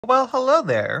Well, hello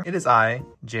there. It is I,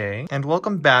 Jay, and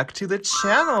welcome back to the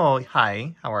channel.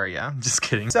 Hi, how are ya? Just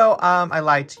kidding. So, I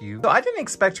lied to you. So I didn't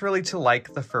expect really to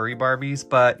like the furry Barbies,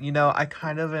 but you know, I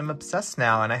kind of am obsessed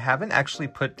now, and I haven't actually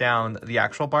put down the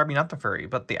actual Barbie, not the furry,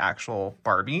 but the actual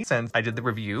Barbie since I did the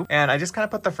review. And I just kind of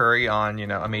put the furry on, you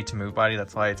know, a made to move body.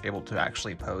 That's why it's able to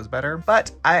actually pose better. But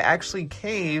I actually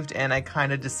caved and I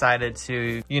kind of decided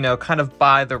to, you know, kind of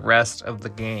buy the rest of the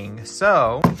gang.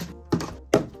 So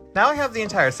now I have the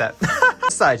entire set.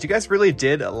 Besides, you guys really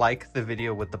did like the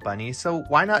video with the bunny, so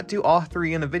why not do all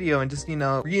three in a video and just, you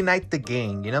know, reunite the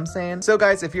gang, you know what I'm saying? So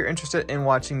guys, if you're interested in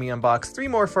watching me unbox 3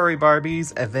 more furry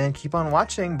Barbies, then keep on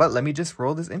watching, but let me just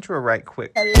roll this intro right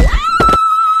quick.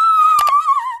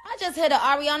 Just hit an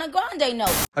Ariana Grande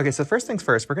note. Okay, so first things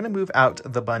first, we're gonna move out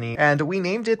the bunny, and we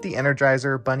named it the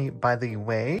Energizer Bunny, by the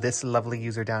way. This lovely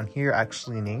user down here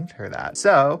actually named her that.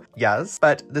 So, yes,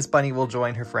 but this bunny will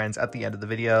join her friends at the end of the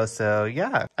video, so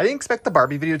yeah. I didn't expect the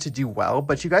Barbie video to do well,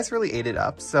 but you guys really ate it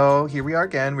up, so here we are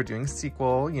again. We're doing a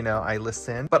sequel, you know, I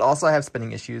listened, but also I have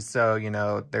spinning issues, so, you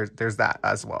know, there's that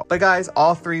as well. But guys,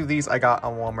 all 3 of these I got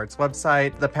on Walmart's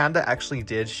website. The panda actually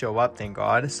did show up, thank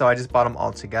God, so I just bought them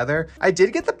all together. I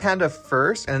did get the panda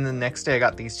first, and then the next day I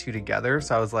got these 2 together,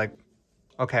 so I was like,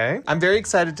 okay. I'm very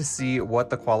excited to see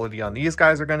what the quality on these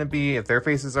guys are going to be, if their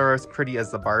faces are as pretty as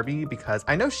the Barbie, because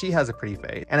I know she has a pretty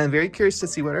face, and I'm very curious to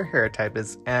see what her hair type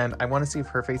is, and I want to see if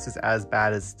her face is as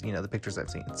bad as, you know, the pictures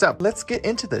I've seen. So let's get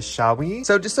into this, shall we?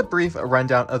 So just a brief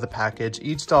rundown of the package.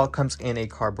 Each doll comes in a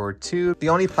cardboard tube. The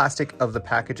only plastic of the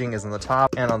packaging is on the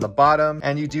top and on the bottom,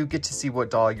 and you do get to see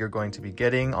what doll you're going to be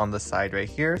getting on the side right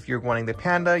here. If you're wanting the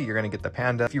panda, you're going to get the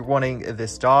panda. If you're wanting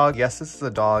this dog, yes, this is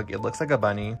a dog. It looks like a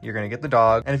bunny. You're going to get the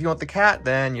dog. And if you want the cat,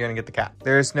 then you're gonna get the cat.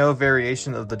 There's no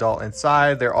variation of the doll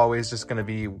inside. They're always just gonna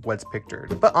be what's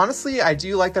pictured. But honestly, I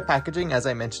do like the packaging. As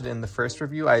I mentioned in the first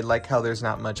review, I like how there's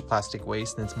not much plastic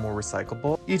waste and it's more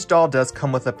recyclable. Each doll does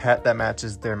come with a pet that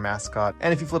matches their mascot.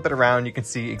 And if you flip it around, you can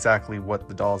see exactly what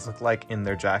the dolls look like in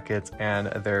their jackets and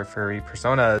their furry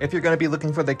persona. If you're gonna be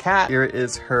looking for the cat, here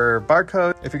is her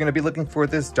barcode. If you're gonna be looking for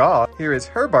this dog, here is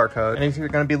her barcode. And if you're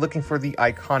gonna be looking for the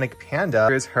iconic panda,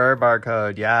 here's her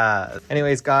barcode. Yeah.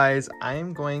 Anyways, guys,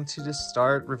 I'm going to just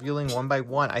start revealing one by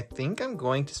one. I think I'm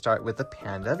going to start with the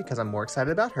panda because I'm more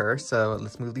excited about her. So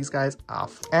let's move these guys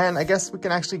off. And I guess we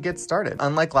can actually get started.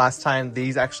 Unlike last time,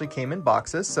 these actually came in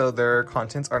boxes, so their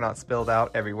contents are not spilled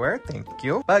out everywhere. Thank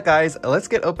you. But guys, let's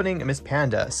get opening Miss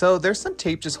Panda. So there's some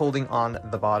tape just holding on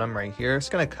the bottom right here. Just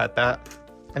gonna cut that.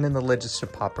 And then the lid just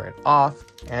should pop right off.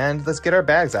 And let's get our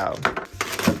bags out.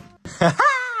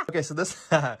 Okay, so this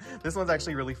this one's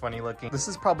actually really funny looking. This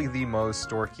is probably the most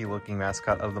dorky looking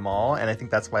mascot of them all, and I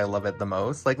think that's why I love it the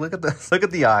most. Like, look at this, look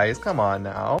at the eyes, come on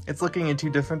now. It's looking in 2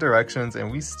 different directions and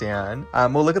we stand.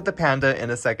 We'll look at the panda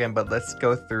in a second, but let's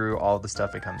go through all the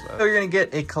stuff it comes with. So you're gonna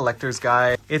get a collector's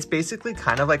guide. It's basically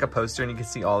kind of like a poster and you can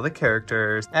see all the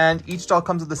characters. And each doll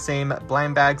comes with the same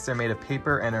blind bags. They're made of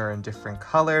paper and are in different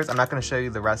colors. I'm not gonna show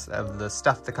you the rest of the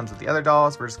stuff that comes with the other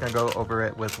dolls. We're just gonna go over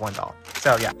it with one doll.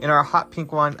 So yeah, in our hot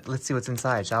pink one, let's see what's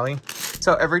inside, shall we?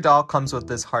 So every doll comes with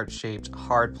this heart-shaped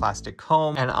hard plastic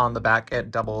comb, and on the back it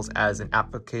doubles as an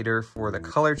applicator for the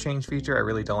color change feature. I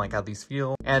really don't like how these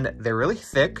feel, and they're really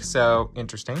thick, so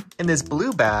interesting. In this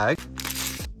blue bag,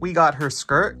 we got her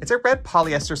skirt. It's a red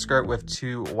polyester skirt with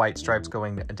 2 white stripes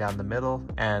going down the middle,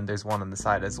 and there's one on the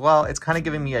side as well. It's kind of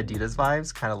giving me Adidas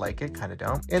vibes, kind of like it, kind of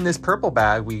don't. In this purple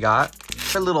bag, we got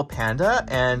a little panda,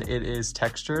 and it is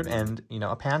textured and, you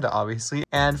know, a panda obviously.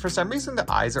 And for some reason the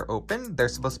eyes are open. They're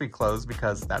supposed to be closed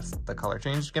because that's the color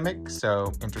change gimmick,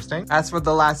 so interesting. As for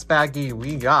the last baggie,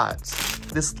 we got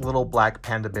this little black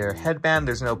panda bear headband.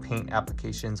 There's no paint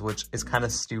applications, which is kind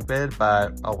of stupid,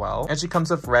 but oh well. And she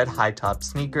comes with red high top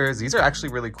sneakers. These are actually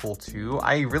really cool too.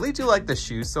 I really do like the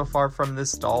shoes so far from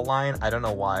this doll line. I don't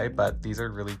know why, but these are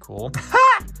really cool.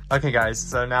 Okay guys,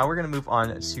 so now we're gonna move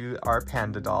on to our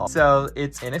panda doll. So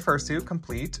it's in a fursuit,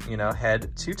 complete, you know,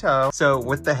 head to toe. So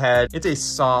with the head, it's a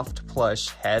soft plush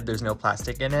head. There's no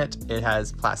plastic in it. It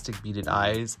has plastic beaded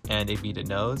eyes and a beaded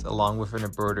nose, along with an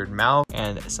embroidered mouth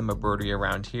and some embroidery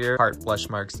around here, heart blush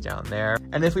marks down there.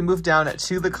 And if we move down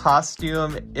to the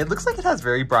costume, it looks like it has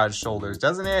very broad shoulders,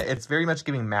 doesn't it? It's very much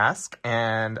giving mask,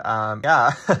 and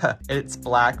yeah, it's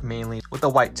black mainly with a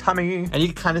white tummy, and you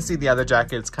can kind of see the other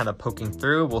jackets kind of poking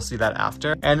through. We'll see that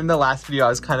after. And in the last video, I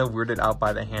was kind of weirded out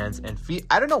by the hands and feet.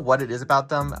 I don't know what it is about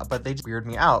them, but they just weird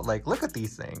me out. Like, look at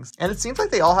these things. And it seems like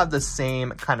they all have the the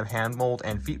same kind of hand mold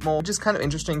and feet mold, which is kind of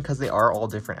interesting because they are all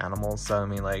different animals. So I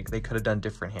mean, like, they could have done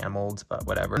different hand molds, but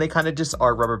whatever. And they kind of just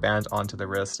are rubber band onto the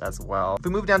wrist as well. If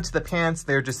we move down to the pants,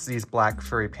 they're just these black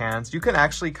furry pants. You can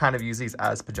actually kind of use these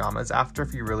as pajamas after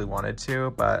if you really wanted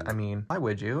to, but I mean, why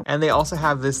would you? And they also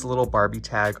have this little Barbie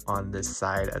tag on this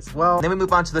side as well. And then we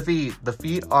move on to the feet. The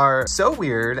feet are so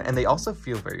weird, and they also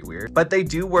feel very weird, but they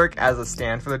do work as a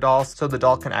stand for the doll, so the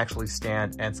doll can actually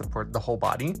stand and support the whole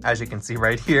body, as you can see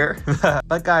right here.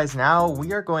 But guys, now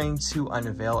we are going to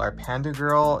unveil our panda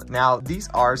girl. Now, these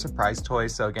are surprise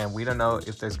toys, so again, we don't know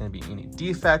if there's going to be any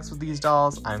defects with these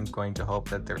dolls. I'm going to hope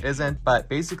that there isn't, but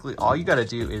basically all you got to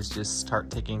do is just start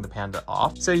taking the panda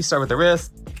off. So you start with the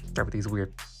wrist, start with these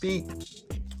weird feet.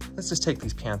 Let's just take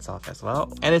these pants off as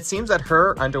well. And it seems that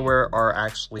her underwear are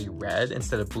actually red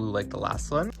instead of blue like the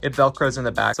last one. It velcros in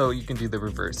the back, so you can do the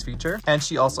reverse feature. And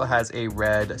she also has a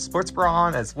red sports bra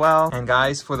on as well. And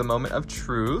guys, for the moment of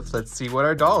truth, let's see what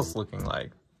our doll's looking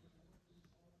like.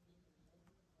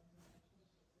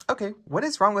 Okay, what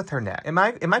is wrong with her neck? Am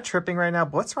I tripping right now?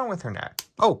 What's wrong with her neck?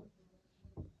 Oh.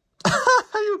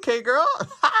 Are you okay, girl?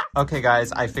 Okay,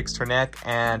 guys, I fixed her neck,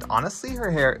 and honestly,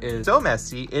 her hair is so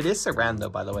messy. It is saran, though,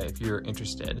 by the way, if you're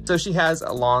interested. So she has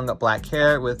a long black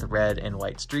hair with red and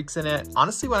white streaks in it.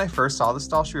 Honestly, when I first saw this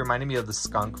doll, she reminded me of the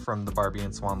skunk from the Barbie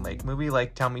and Swan Lake movie.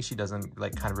 Like, tell me she doesn't,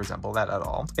 like, kind of resemble that at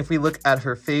all. If we look at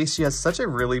her face, she has such a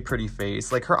really pretty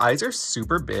face. Like, her eyes are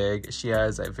super big. She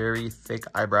has very thick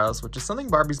eyebrows, which is something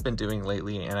Barbie's been doing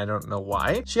lately, and I don't know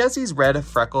why. She has these red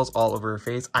freckles all over her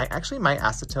face. I actually might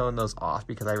acetone those off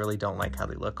because I really don't like how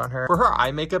they look on her. For her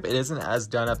eye makeup, it isn't as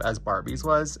done up as Barbie's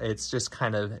was. It's just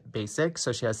kind of basic.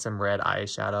 So she has some red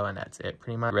eyeshadow, and that's it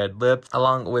pretty much. Red lips,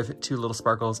 along with 2 little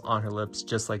sparkles on her lips,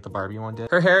 just like the Barbie one did.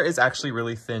 Her hair is actually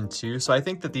really thin too. So I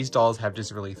think that these dolls have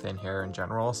just really thin hair in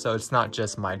general. So it's not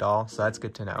just my doll. So that's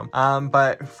good to know.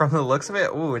 But from the looks of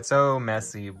it, ooh, it's so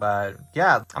messy. But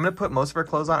yeah, I'm gonna put most of her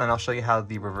clothes on, and I'll show you how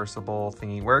the reversible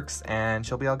thingy works, and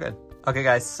she'll be all good. Okay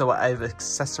guys, so I've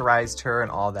accessorized her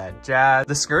and all that jazz.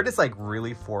 The skirt is like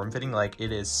really form-fitting, like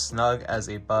it is snug as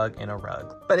a bug in a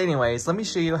rug. But anyways, let me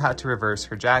show you how to reverse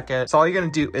her jacket. So all you're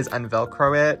gonna do is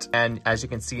unvelcro it, and as you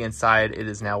can see inside, it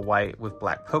is now white with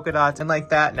black polka dots. And like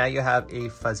that, now you have a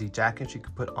fuzzy jacket you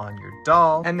can put on your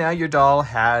doll. And now your doll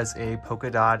has a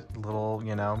polka dot little,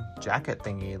 you know, jacket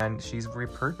thingy, and she's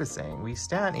repurposing. We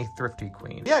stand a thrifty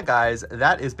queen. Yeah guys,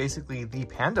 that is basically the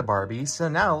Panda Barbie. So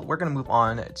now we're gonna move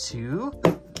on to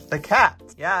the cat.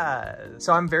 Yeah.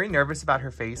 So I'm very nervous about her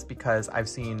face because I've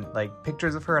seen like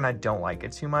pictures of her and I don't like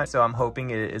it too much. So I'm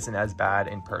hoping it isn't as bad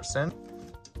in person.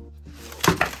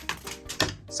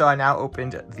 So I now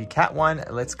opened the cat one.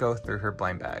 Let's go through her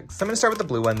blind bags. So I'm gonna start with the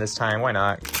blue one this time. Why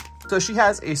not? So she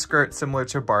has a skirt similar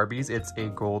to Barbie's. It's a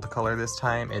gold color this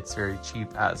time. It's very cheap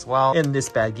as well. In this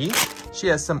baggie, she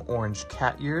has some orange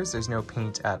cat ears. There's no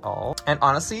paint at all. And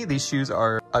honestly, these shoes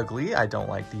are ugly. I don't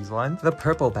like these ones. The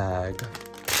purple bag.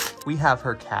 We have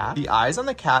her cat. The eyes on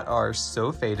the cat are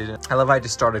so faded. I love how I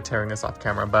just started tearing this off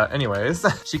camera, but anyways,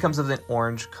 she comes with an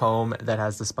orange comb that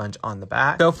has the sponge on the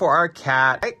back. So for our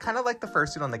cat, I kind of like the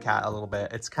fursuit on the cat a little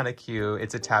bit. It's kind of cute.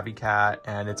 It's a tabby cat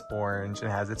and it's orange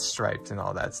and has its stripes and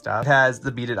all that stuff. It has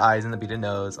the beaded eyes and the beaded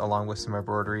nose, along with some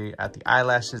embroidery at the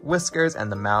eyelashes, whiskers,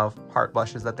 and the mouth, heart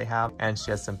blushes that they have. And she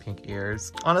has some pink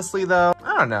ears. Honestly though,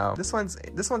 I don't know. This one's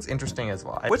interesting as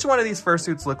well. Which one of these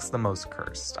fursuits looks the most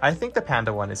cursed? I think the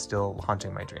panda one is still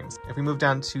haunting my dreams. If we move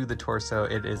down to the torso,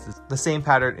 it is the same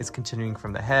pattern is continuing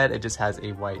from the head. It just has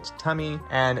a white tummy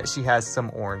and she has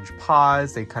some orange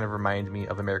paws. They kind of remind me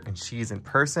of American cheese in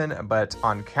person, but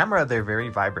on camera, they're very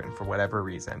vibrant for whatever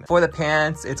reason. For the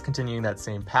pants, it's continuing that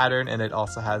same pattern and it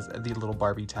also has the little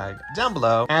Barbie tag down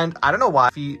below. And I don't know why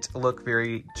feet look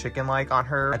very chicken-like on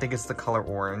her. I think it's the color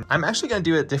orange. I'm actually gonna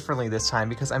do it differently this time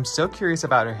because I'm so curious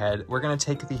about her head. We're gonna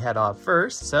take the head off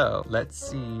first. So let's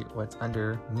see what's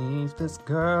underneath this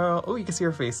girl. Oh, you can see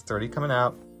her face. It's already coming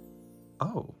out.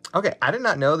 Oh, okay. I did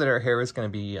not know that her hair was going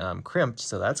to be crimped,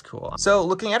 so that's cool. So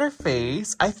looking at her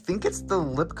face, I think it's the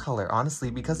lip color,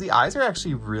 honestly, because the eyes are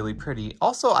actually really pretty.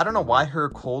 Also, I don't know why her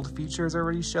cold feature is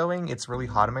already showing. It's really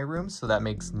hot in my room, so that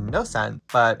makes no sense.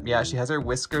 But yeah, she has her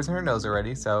whiskers and her nose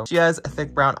already. So she has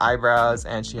thick brown eyebrows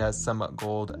and she has some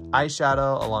gold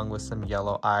eyeshadow along with some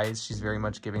yellow eyes. She's very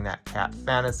much giving that cat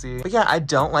fantasy. But yeah, I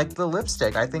don't like the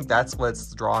lipstick. I think that's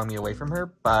what's drawing me away from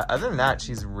her. But other than that,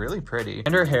 she's really pretty.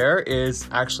 And her hair is is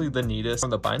actually the neatest from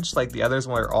the bunch. Like the others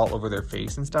were all over their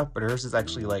face and stuff, but hers is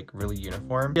actually like really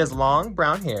uniform. She has long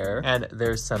brown hair and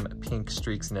there's some pink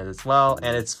streaks in it as well,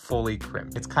 and it's fully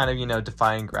crimped. It's kind of, you know,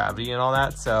 defying gravity and all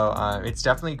that, so it's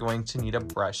definitely going to need a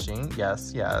brushing.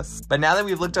 Yes, yes. But now that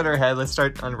we've looked at her head, let's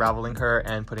start unraveling her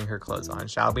and putting her clothes on,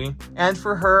 shall we? And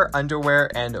for her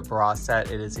underwear and bra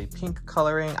set, it is a pink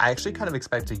coloring. I actually kind of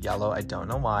expected yellow. I don't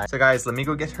know why. So guys, let me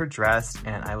go get her dressed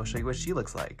and I will show you what she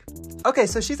looks like. Okay,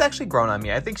 so she's actually grown on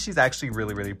me. I think she's actually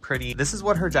really, really pretty. This is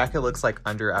what her jacket looks like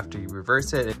under after you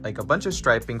reverse it. It's like a bunch of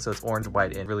striping, so it's orange,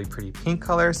 white, and really pretty pink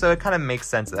color. So it kind of makes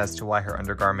sense as to why her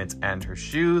undergarments and her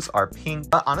shoes are pink.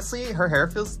 But honestly, her hair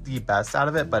feels the best out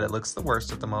of it, but it looks the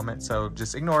worst at the moment, so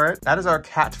just ignore it. That is our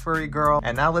cat furry girl.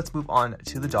 And now let's move on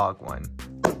to the dog one.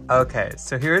 Okay,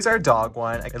 so here's our dog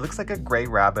one. It looks like a gray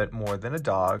rabbit more than a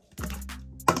dog.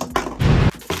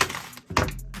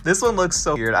 This one looks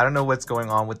so weird. I don't know what's going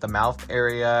on with the mouth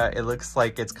area. It looks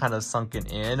like it's kind of sunken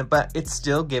in, but it's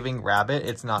still giving rabbit.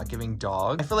 It's not giving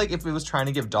dog. I feel like if it was trying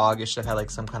to give dog, it should have had like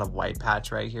some kind of white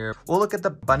patch right here. We'll look at the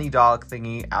bunny dog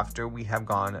thingy after we have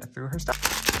gone through her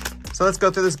stuff. So let's go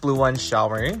through this blue one,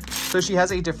 shall we? So she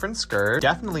has a different skirt,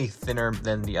 definitely thinner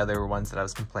than the other ones that I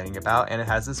was complaining about, and it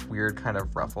has this weird kind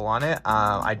of ruffle on it.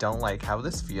 I don't like how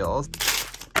this feels.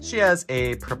 She has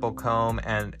a purple comb,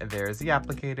 and there's the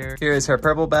applicator. Here is her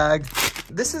purple bag.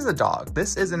 This is a dog.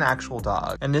 This is an actual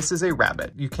dog, and this is a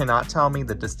rabbit. You cannot tell me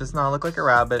that this does not look like a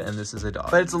rabbit and this is a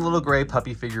dog. But it's a little gray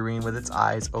puppy figurine with its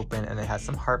eyes open, and it has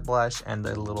some heart blush and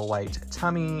a little white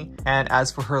tummy. And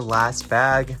as for her last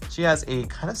bag, she has a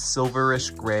kind of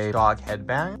silverish gray dog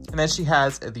headband, and then she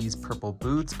has these purple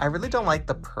boots. I really don't like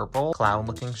the purple clown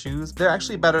looking shoes. They're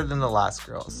actually better than the last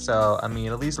girls. So, I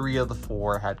mean, at least 3 of the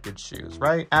 4 had good shoes,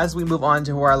 right? As we move on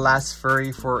to our last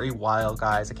furry for a while,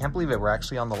 guys. I can't believe it. We're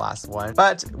actually on the last one.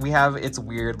 But we have its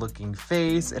weird looking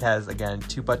face. It has, again,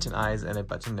 2 button eyes and a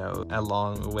button nose,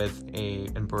 along with a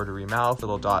embroidery mouth.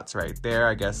 Little dots right there,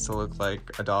 I guess, to look like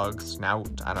a dog's snout.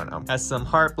 I don't know. Has some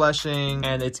heart blushing,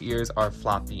 and its ears are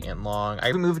floppy and long.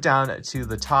 I moved down to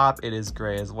the top. It is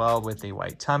gray as well with a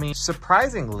white tummy.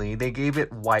 Surprisingly, they gave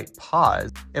it white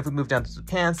paws. If we move down to the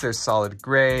pants, they're solid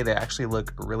gray. They actually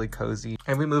look really cozy.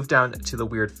 And we move down to the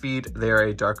weird feet. They're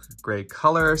a dark gray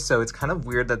color, so it's kind of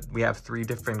weird that we have 3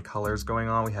 different colors going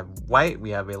on. We have white,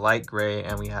 we have a light gray,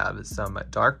 and we have some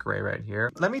dark gray right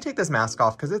here. Let me take this mask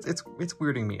off because it's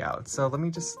weirding me out. So let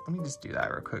me just do that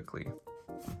real quickly.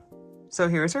 So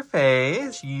here's her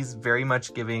face. She's very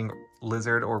much giving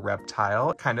lizard or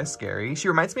reptile, kind of scary. She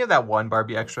reminds me of that one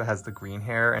Barbie extra has the green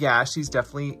hair. Yeah, she's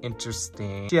definitely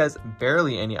interesting. She has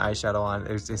barely any eyeshadow on.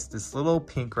 There's just this little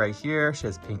pink right here. She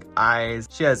has pink eyes.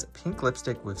 She has pink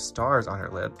lipstick with stars on her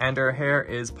lip, and her hair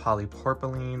is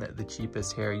polypropylene, the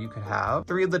cheapest hair you could have.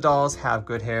 3 of the dolls have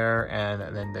good hair, and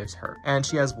then there's her. And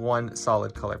she has 1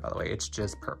 solid color, by the way. It's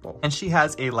just purple. And she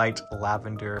has a light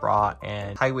lavender bra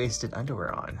and high-waisted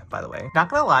underwear on, by the way. Not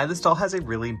gonna lie, this doll has a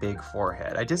really big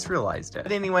forehead. I just realized it.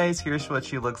 But anyways, here's what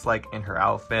she looks like in her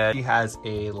outfit. She has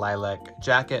a lilac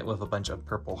jacket with a bunch of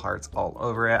purple hearts all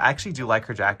over it. I actually do like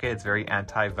her jacket. It's very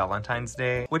anti-Valentine's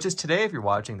Day, which is today if you're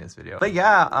watching this video. But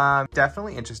yeah,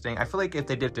 definitely interesting. I feel like if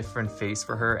they did a different face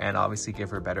for her and obviously give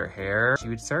her better hair, she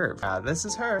would serve. This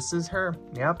is her. This is her.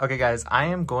 Yep. Okay, guys, I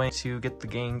am going to get the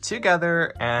gang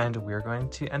together and we're going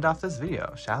to end off this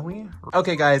video, shall we?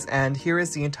 Okay, guys, and here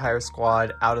is the entire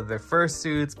squad out of their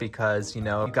fursuits because, you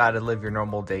know, you gotta live your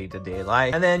normal day-to-day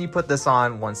life, and then you put this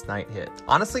on once night hit.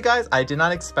 Honestly, guys, I did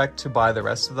not expect to buy the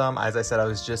rest of them. As I said, I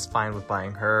was just fine with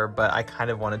buying her, but I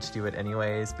kind of wanted to do it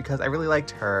anyways because I really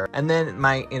liked her. And then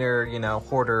my inner, you know,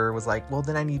 hoarder was like, well,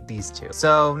 then I need these 2.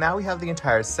 So now we have the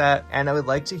entire set, and I would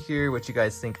like to hear what you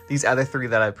guys think. These other 3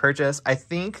 that I purchased, I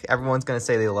think everyone's gonna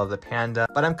say they love the panda,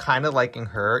 but I'm kind of liking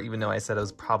her, even though I said I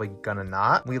was probably gonna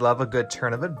not. We love a good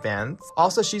turn of events.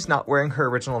 Also, she's not wearing her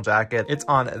original jacket. It's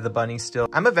on the bunny still.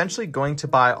 I'm eventually going to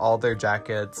buy all their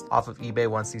jackets off of eBay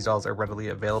once these dolls are readily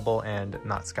available and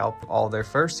not scalp all their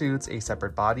fursuits a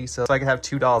separate body, so I can have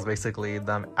 2 dolls basically,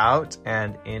 them out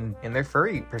and in their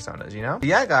furry personas, you know? But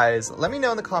yeah, guys, let me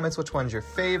know in the comments which one's your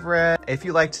favorite. If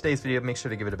you liked today's video, make sure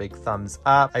to give it a big thumbs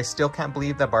up. I still can't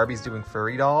believe that Barbie's doing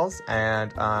furry dolls,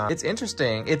 and it's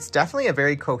interesting. It's definitely a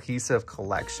very cohesive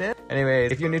collection.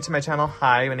 Anyways, if you're new to my channel,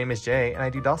 hi, my name is Jay and I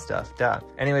do doll stuff, duh.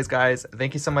 Anyways, guys,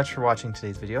 thank you so much for watching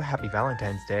today's video. Happy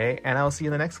Valentine's Day, and I will see you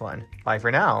in the next one. Bye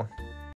for now.